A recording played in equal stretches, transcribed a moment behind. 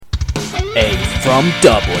A From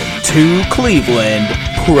Dublin to Cleveland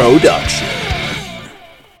production.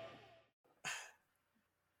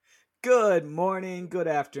 Good morning, good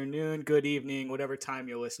afternoon, good evening, whatever time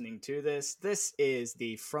you're listening to this. This is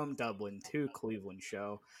the From Dublin to Cleveland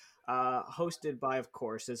show, hosted by, of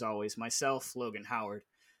course, as always, myself, Logan Howard,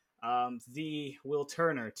 the Will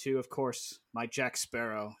Turner to, of course, my Jack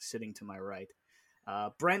Sparrow sitting to my right,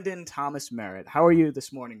 Brendan Thomas Merritt. How are you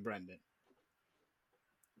this morning, Brendan?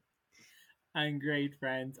 I'm great,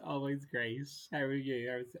 friends. Always great. How are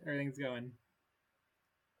you? How's everything's going?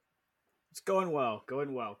 It's going well,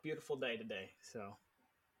 going well. Beautiful day today.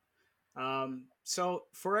 So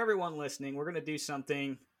for everyone listening, we're gonna do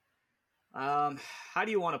something. How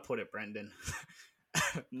do you want to put it, Brendan?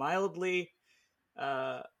 mildly,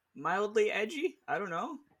 mildly edgy. I don't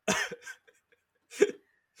know.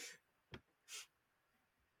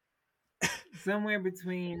 Somewhere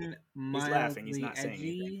between He's laughing. He's mildly not saying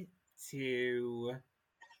anything. edgy to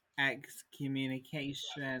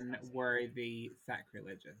excommunication worthy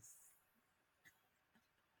sacrilegious.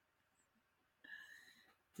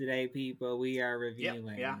 Today, people, we are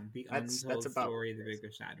revealing the That's untold about story of the Book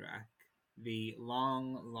of Shadrach, the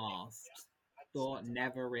long lost, thought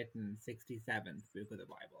never written 67th book of the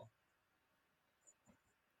Bible.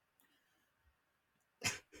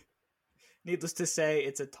 Needless to say,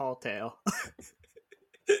 it's a tall tale.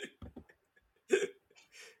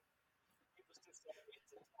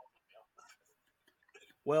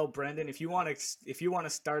 Well, Brendan, if you want to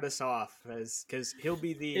start us off, because It'll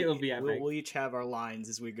be epic. We'll each have our lines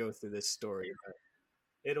as we go through this story.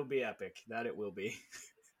 It'll be epic. That it will be.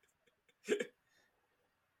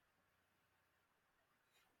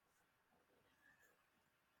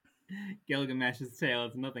 Gilgamesh's tale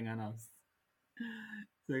is nothing on us.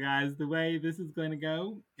 So, guys, the way this is going to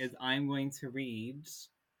go is I'm going to read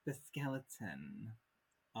the skeleton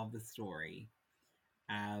of the story,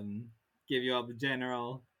 give you all the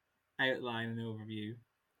general outline and overview,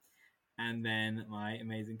 and then my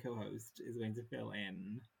amazing co-host is going to fill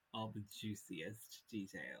in all the juiciest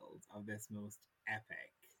details of this most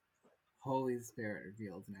epic Holy Spirit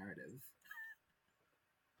revealed narrative.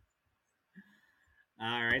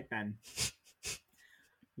 All right, then.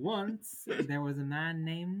 Once there was a man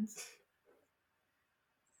named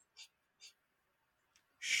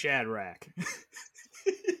Shadrach.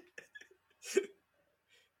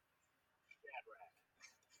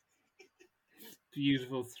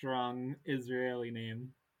 Beautiful, strong Israeli name.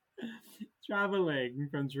 Traveling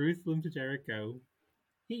from Jerusalem to Jericho,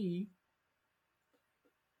 he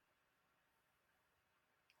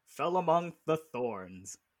fell among the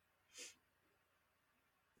thorns.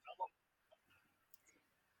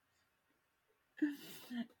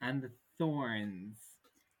 and the thorns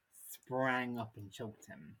sprang up and choked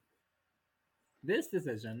him. This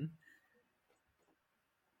decision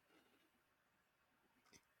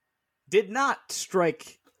did not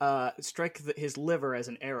strike his liver as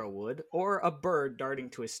an arrow would, or a bird darting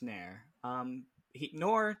to a snare.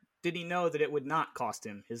 Nor did he know that it would not cost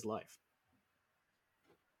him his life.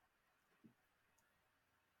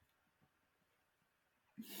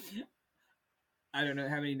 I don't know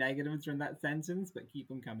how many negatives are in that sentence, but keep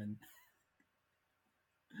them coming.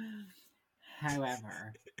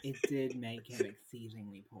 However, it did make him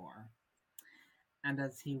exceedingly poor. And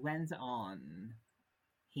as he went on,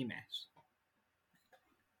 he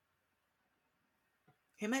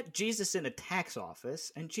met Jesus in a tax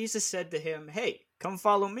office, and Jesus said to him, "Hey, come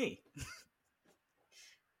follow me."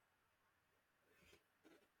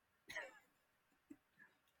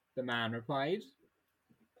 The man replied,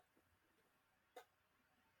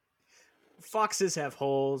 "Foxes have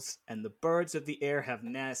holes, and the birds of the air have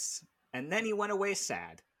nests." And then he went away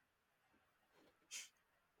sad.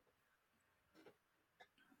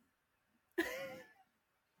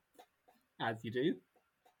 As you do.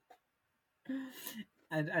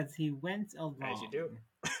 And as he went along, as you do,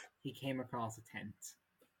 he came across a tent,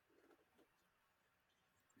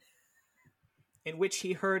 in which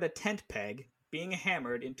he heard a tent peg being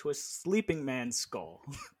hammered into a sleeping man's skull.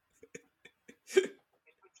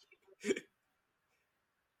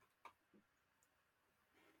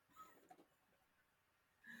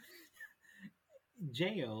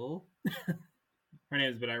 Jael, her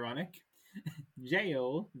name is a bit ironic,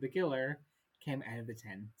 Jael, the killer, came out of the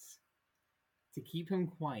tent. To keep him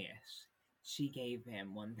quiet, she gave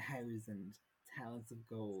him 1,000 talents of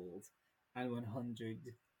gold and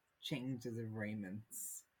 100 changes of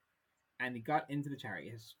raiments. And he got into the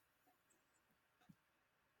chariot.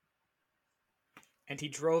 And he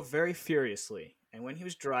drove very furiously, and when he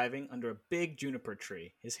was driving under a big juniper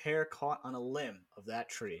tree, his hair caught on a limb of that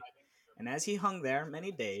tree, And as he hung there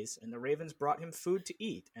many days, and the ravens brought him food to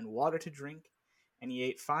eat and water to drink, and he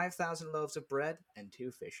ate 5,000 loaves of bread and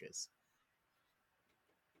 2 fishes.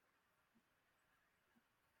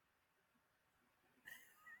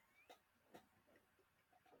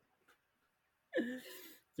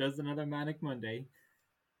 Just another manic Monday.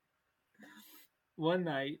 One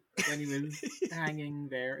night, when he was hanging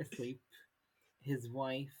there asleep, his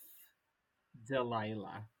wife,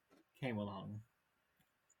 Delilah, came along.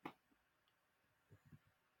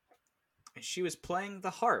 And she was playing the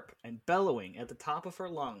harp and bellowing at the top of her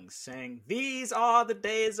lungs, saying, "These are the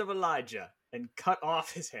days of Elijah," and cut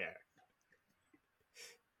off his hair.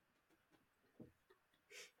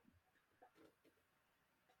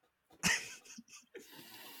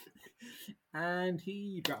 And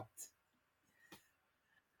he dropped.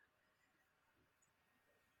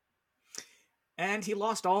 And he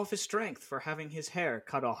lost all of his strength for having his hair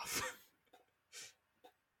cut off.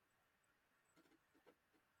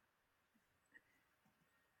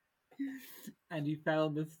 And he fell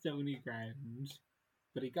on the stony ground.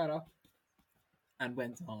 But he got up and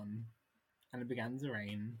went on, and it began to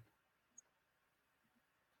rain.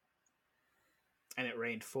 And it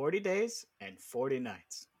rained 40 days and 40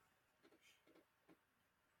 nights.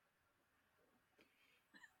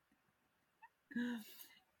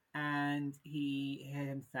 And he hid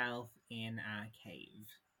himself in a cave.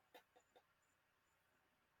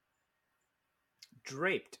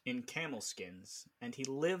 Draped in camel skins, and he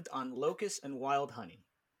lived on locusts and wild honey.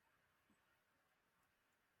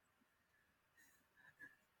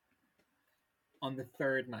 On the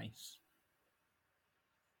third night,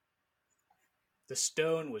 the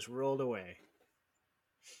stone was rolled away.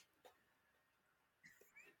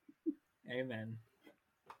 Amen.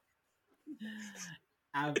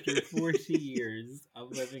 After 40 years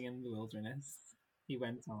of living in the wilderness, he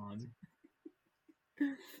went on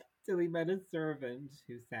till he met a servant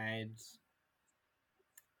who said,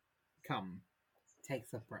 "Come, take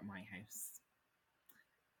supper at my house."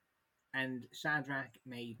 And Shadrach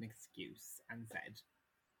made an excuse and said,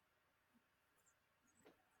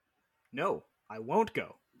 "No, I won't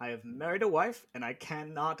go. I have married a wife, and I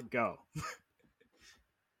cannot go."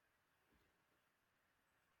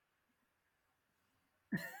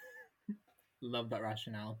 Love that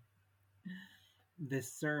rationale. The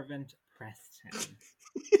servant pressed him.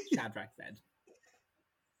 Shadrach said,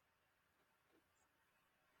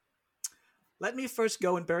 "Let me first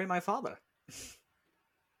go and bury my father."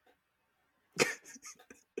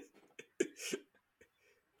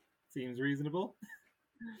 "Seems reasonable."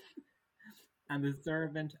 And the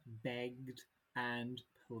servant begged and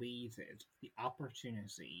pleaded the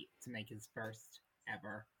opportunity to make his first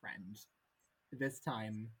ever friend. This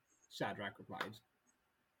time, Shadrach replied,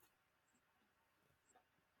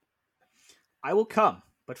 "I will come,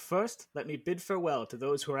 but first let me bid farewell to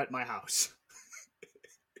those who are at my house."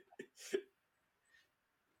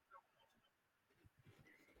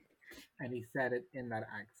 And he said it in that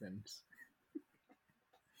accent.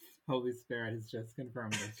 Holy Spirit has just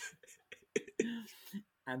confirmed it.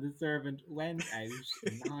 And the servant went out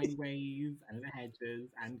in the highways and in the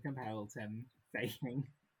hedges and compelled him, saying,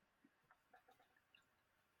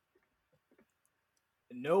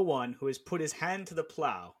 "No one who has put his hand to the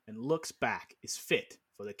plow and looks back is fit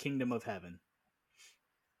for the kingdom of heaven."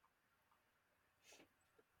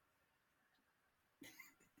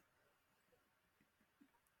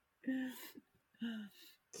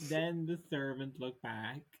 Then the servant looked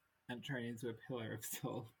back and turned into a pillar of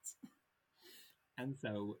salt. And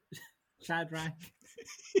so Shadrach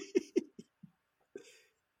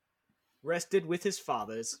rested with his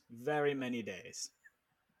fathers very many days.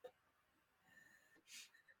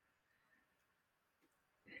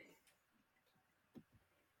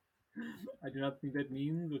 I do not think that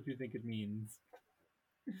means what you think it means.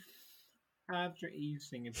 After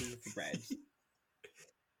eating a piece of bread,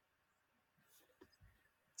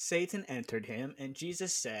 Satan entered him, and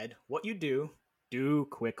Jesus said, "What you do, do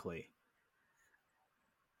quickly."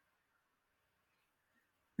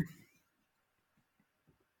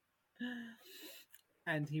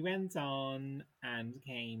 and he went on and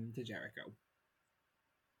came to Jericho.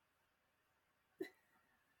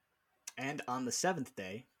 And on the seventh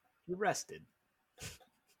day, he rested.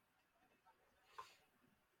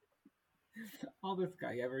 All this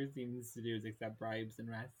guy ever seems to do is accept bribes and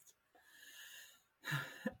rest.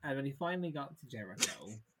 And when he finally got to Jericho,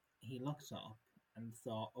 he looked up and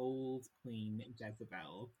saw old Queen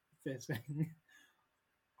Jezebel sitting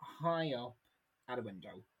high up at a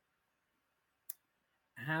window,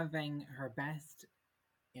 having her best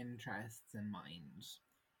interests in mind.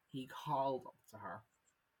 He called up to her.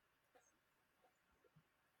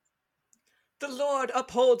 The Lord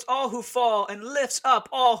upholds all who fall and lifts up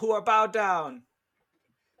all who are bowed down.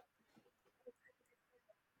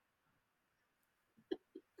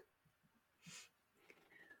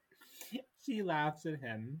 She laughs at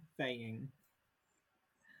him, saying,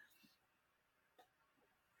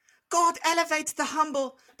 God elevates the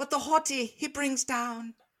humble, but the haughty he brings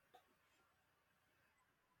down.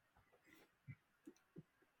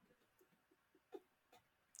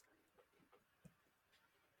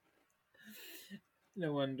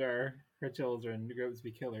 no wonder her children grew up to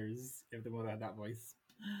be killers if the mother had that voice.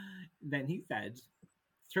 Then he said,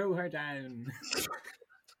 throw her down.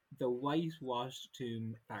 The whitewashed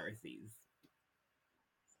tomb Pharisees.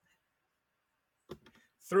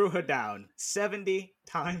 Threw her down 70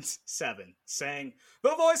 times 7, saying,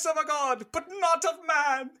 The voice of a god, but not of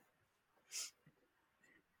man.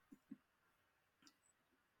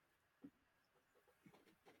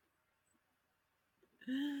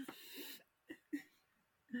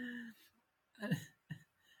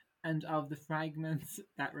 And of the fragments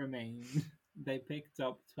that remained, they picked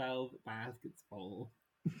up 12 baskets full,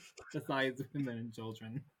 besides women and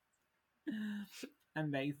children.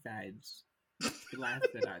 And they said,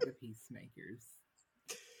 Blessed are the peacemakers.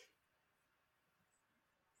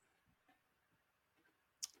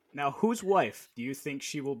 Now, whose wife do you think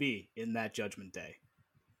she will be in that judgment day?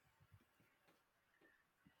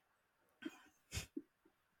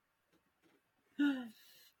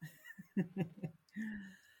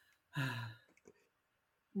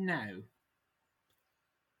 No.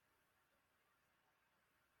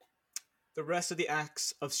 The rest of the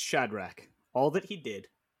acts of Shadrach, all that he did,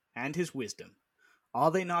 and his wisdom, are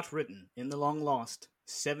they not written in the long lost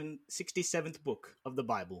 67th book of the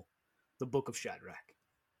Bible, the book of Shadrach?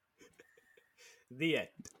 The end.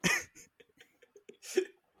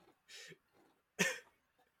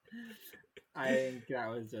 I think that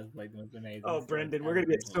was just like the most amazing. Oh, stuff Brendan, we're ever going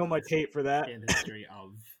to get so much hate for that. in the history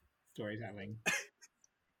of storytelling.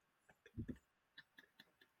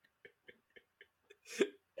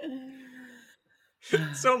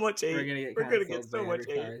 So much hate. We're gonna get We're gonna cancelled get so by much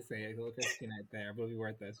every hate. Pharisee. A little Christian out there, but it'll be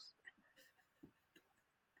worth it.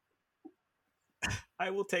 I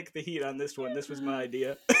will take the heat on this one. This was my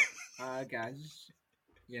idea. Gosh.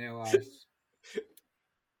 You know what?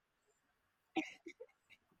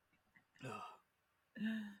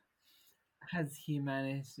 Has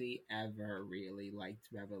humanity ever really liked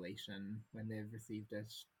Revelation when they've received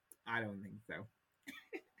it? I don't think so.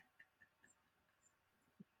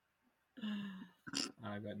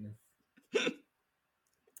 Oh, goodness.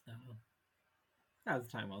 Oh. That was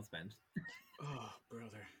time well spent. Oh,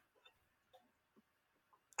 brother.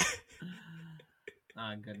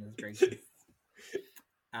 Oh, goodness gracious.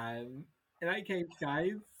 In that case,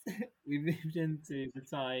 guys, we moved into the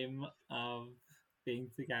time of being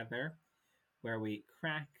together where we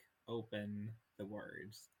crack open the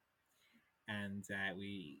word and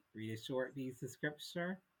we read a short piece of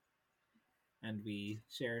scripture and we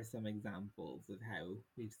share some examples of how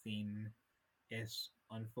we've seen it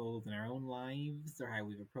unfold in our own lives or how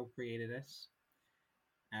we've appropriated it.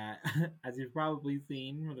 As you've probably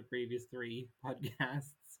seen from the previous 3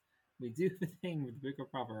 podcasts, we do the thing with the Book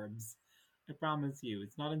of Proverbs. I promise you,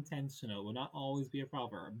 it's not intentional. It will not always be a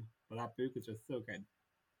proverb, but that book is just so good.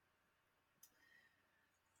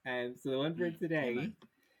 So the one for today Amen.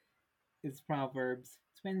 is Proverbs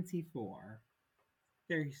 24,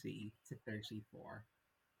 30 to 34.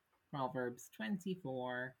 Proverbs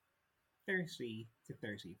 24, 30 to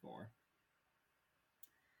 34.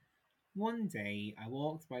 One day I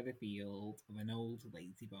walked by the field of an old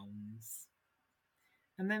lazybones,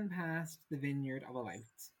 and then passed the vineyard of a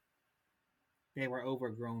lout. They were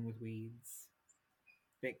overgrown with weeds,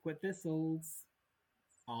 thick with thistles,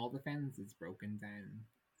 all the fences broken down.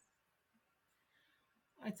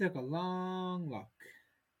 I took a long look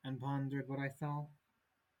and pondered what I saw.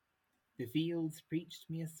 The fields preached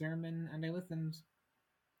me a sermon, and I listened.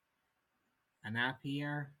 A nap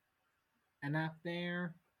here, a nap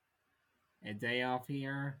there, a day off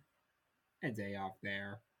here, a day off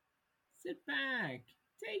there. Sit back,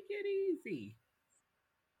 take it easy.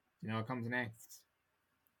 You know what comes next?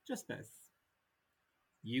 Just this.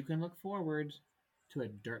 You can look forward to a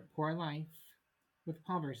dirt poor life with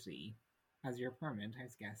poverty as your permanent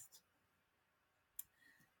house guest.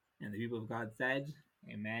 And the people of God said,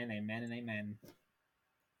 Amen, amen, and amen.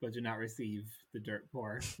 But do not receive the dirt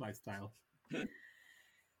poor lifestyle.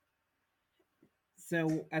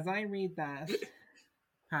 So, as I read that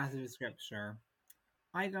passage of scripture,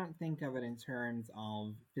 I don't think of it in terms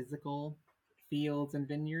of physical fields and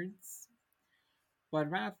vineyards, but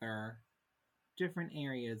rather different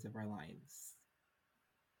areas of our lives.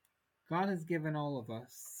 God has given all of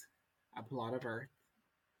us a plot of earth,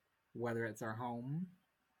 whether it's our home,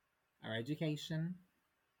 our education,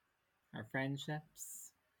 our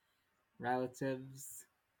friendships, relatives,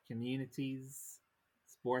 communities,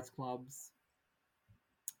 sports clubs,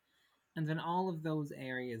 and in all of those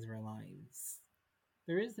areas of our lives,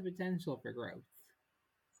 there is the potential for growth.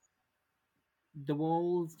 The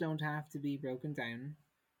walls don't have to be broken down.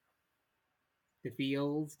 The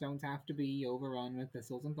fields don't have to be overrun with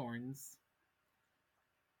thistles and thorns.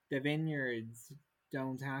 The vineyards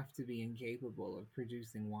don't have to be incapable of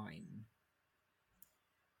producing wine.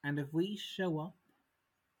 And if we show up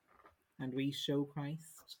and we show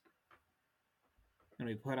Christ and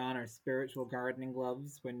we put on our spiritual gardening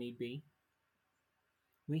gloves when need be,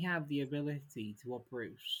 we have the ability to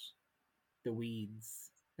uproot the weeds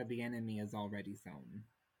that the enemy has already sown.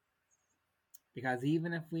 Because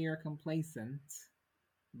even if we are complacent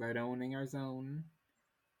about owning our zone,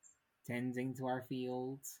 tending to our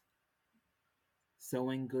fields,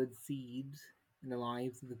 sowing good seed in the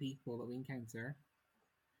lives of the people that we encounter,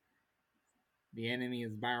 the enemy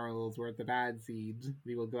is barrels worth of bad seed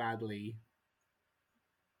we will gladly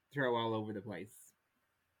throw all over the place.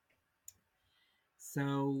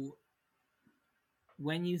 So,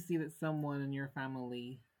 when you see that someone in your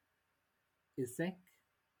family is sick,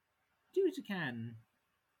 do what you can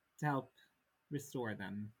to help restore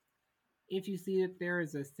them. If you see that there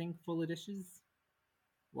is a sink full of dishes,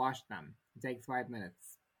 wash them. It takes 5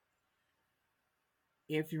 minutes.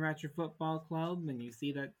 If you're at your football club and you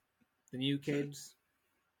see that the new kid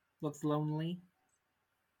looks lonely,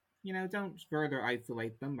 don't further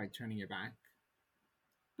isolate them by turning your back,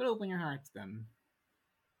 but open your heart to them.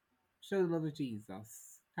 Show the love of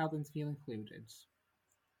Jesus. Help them to feel included.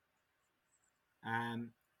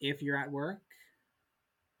 If you're at work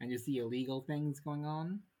and you see illegal things going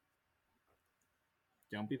on,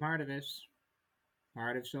 don't be part of it.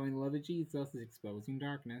 Part of showing the love of Jesus is exposing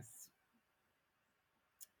darkness.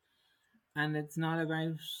 And it's not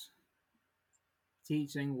about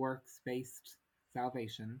teaching works-based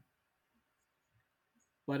salvation,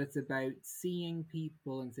 but it's about seeing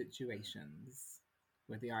people and situations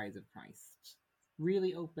with the eyes of Christ.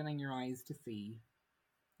 Really opening your eyes to see,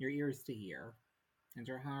 your ears to hear, and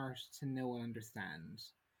your heart to know and understand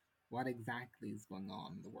what exactly is going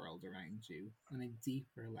on in the world around you on a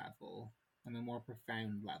deeper level, on a more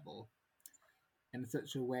profound level, in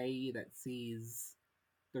such a way that sees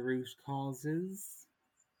the root causes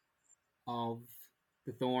of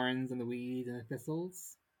the thorns and the weeds and the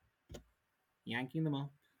thistles, yanking them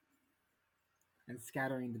up and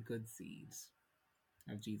scattering the good seeds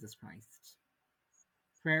of Jesus Christ.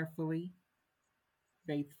 Prayerfully,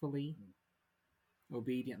 faithfully,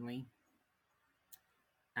 obediently,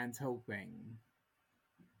 and hoping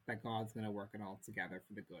that God's going to work it all together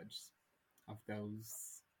for the good of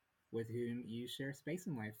those with whom you share space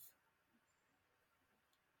in life.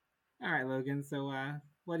 All right, Logan. So,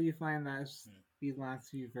 what do you find that these last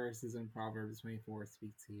few verses in Proverbs 24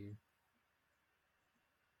 speak to you?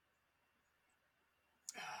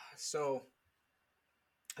 So,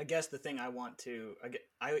 I guess the thing I want to,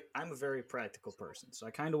 I'm a very practical person, so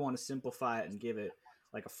I kind of want to simplify it and give it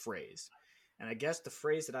like a phrase. And I guess the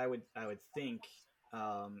phrase that I would think,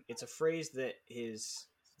 it's a phrase that is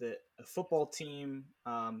that a football team.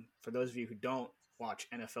 For those of you who don't watch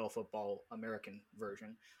NFL football, American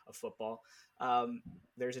version of football,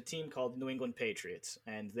 there's a team called New England Patriots,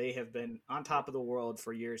 and they have been on top of the world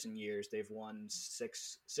for years and years. They've won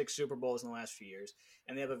six Super Bowls in the last few years,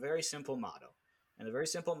 and they have a very simple motto. And the very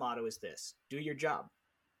simple motto is this: do your job.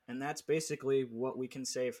 And that's basically what we can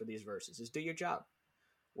say for these verses is do your job.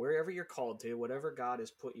 Wherever you're called to, whatever God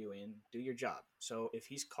has put you in, do your job. So if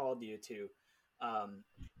he's called you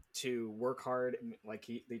to work hard, like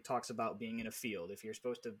he talks about being in a field. If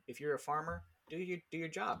you're a farmer, do your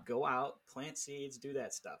job. Go out, plant seeds, do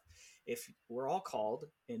that stuff. If we're all called,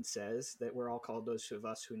 and says that we're all called, those of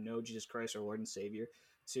us who know Jesus Christ, our Lord and Savior,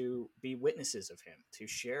 to be witnesses of him, to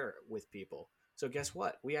share with people. So guess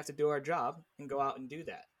what? We have to do our job and go out and do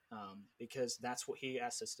that, because that's what he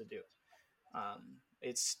asks us to do.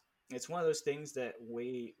 It's one of those things that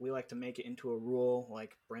we like to make it into a rule.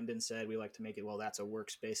 Like Brendan said, we like to make it, well, that's a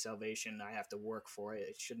works-based salvation. I have to work for it.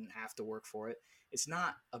 It shouldn't have to work for it. It's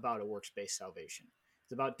not about a works-based salvation.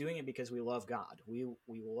 It's about doing it because we love God. We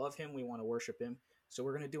love him. We want to worship him. So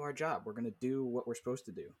we're going to do our job. We're going to do what we're supposed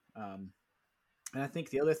to do. And I think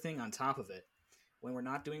the other thing on top of it, when we're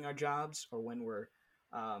not doing our jobs, or when we're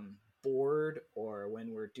bored, or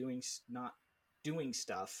when we're not doing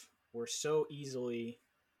stuff, we're so easily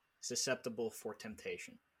susceptible for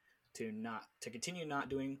temptation to continue not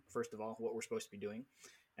doing, first of all, what we're supposed to be doing,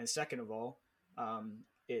 And second of all,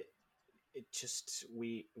 it just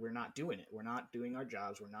we're not doing it. We're not doing our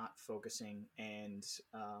jobs. We're not focusing, and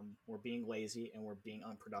we're being lazy and we're being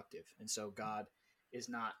unproductive. And so God is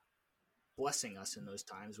not blessing us in those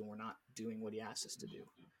times when we're not doing what He asks us to do.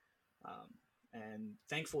 Um, and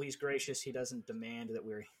thankful He's gracious. He doesn't demand that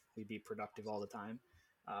we be productive all the time.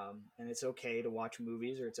 And it's okay to watch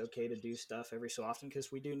movies, or it's okay to do stuff every so often,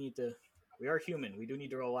 because we do need to. We are human. We do need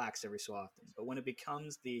to relax every so often. But when it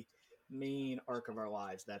becomes the main arc of our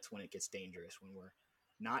lives, that's when it gets dangerous. When we're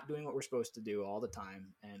not doing what we're supposed to do all the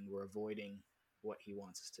time, and we're avoiding what He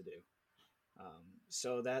wants us to do.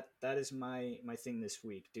 So that is my thing this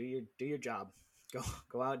week. Do your job.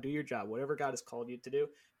 Go out, do your job. Whatever God has called you to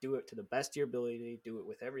do it to the best of your ability. Do it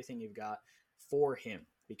with everything you've got for Him,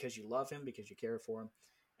 because you love Him, because you care for Him,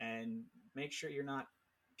 and make sure you're not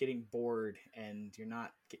getting bored and you're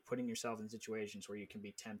not putting yourself in situations where you can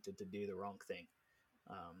be tempted to do the wrong thing.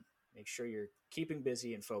 Make sure you're keeping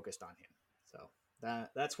busy and focused on Him. So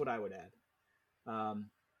that's what I would add.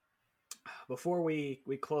 Before we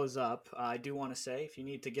close up, I do want to say, if you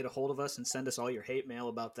need to get a hold of us and send us all your hate mail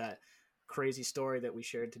about that crazy story that we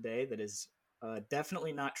shared today, that is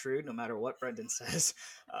definitely not true, no matter what Brendan says.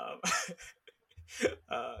 Um,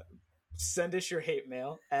 uh, Send us your hate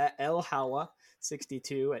mail at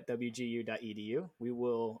lhawa62 at wgu.edu. We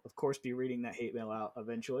will, of course, be reading that hate mail out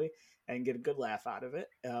eventually and get a good laugh out of it.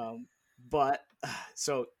 But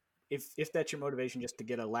so if that's your motivation, just to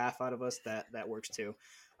get a laugh out of us, that works too.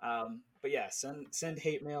 But yeah, send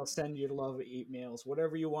hate mail, send your love emails,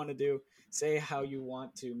 whatever you want to do. Say how you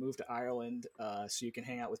want to move to Ireland, so you can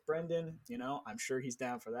hang out with Brendan. I'm sure he's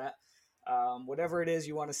down for that. Whatever it is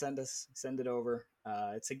you want to send us, send it over.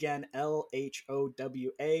 It's again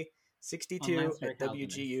LHOWA 62 Unless you're a at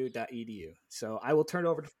Calvinist. wgu.edu. So I will turn it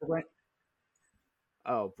over to Brent.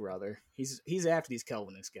 Oh, brother, he's after these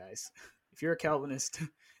Calvinist guys. If you're a Calvinist,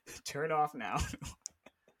 turn off now.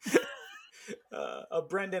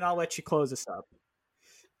 Brendan, I'll let you close this up.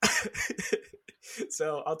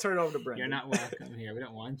 So I'll turn it over to You're Brendan. not welcome here. We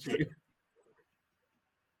don't want you.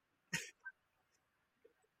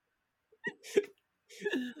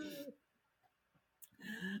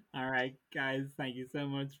 All right, guys, thank you so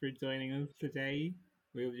much for joining us today.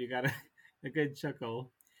 We hope you got a good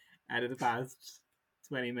chuckle out of the past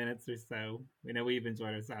 20 minutes or so. We know we've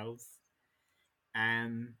enjoyed ourselves.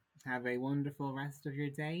 Have a wonderful rest of your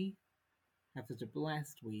day. Have such a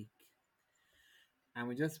blessed week. And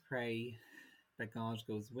we just pray that God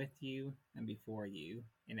goes with you and before you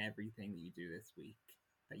in everything that you do this week,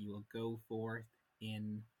 that you will go forth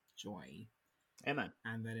in joy. Amen.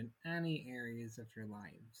 And that in any areas of your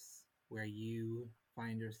lives where you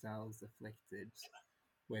find yourselves afflicted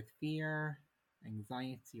with fear,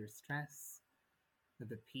 anxiety, or stress, that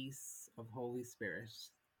the peace of Holy Spirit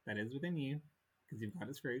that is within you, because you've got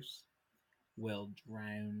His fruit, will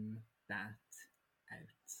drown that out.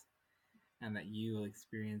 And that you will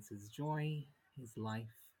experience His joy, His life,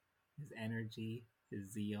 His energy,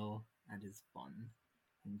 His zeal, and His fun.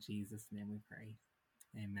 In Jesus' name we pray.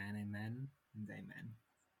 Amen, amen, and amen.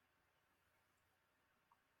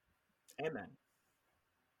 Amen.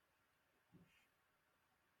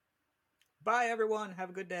 Bye, everyone. Have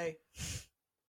a good day.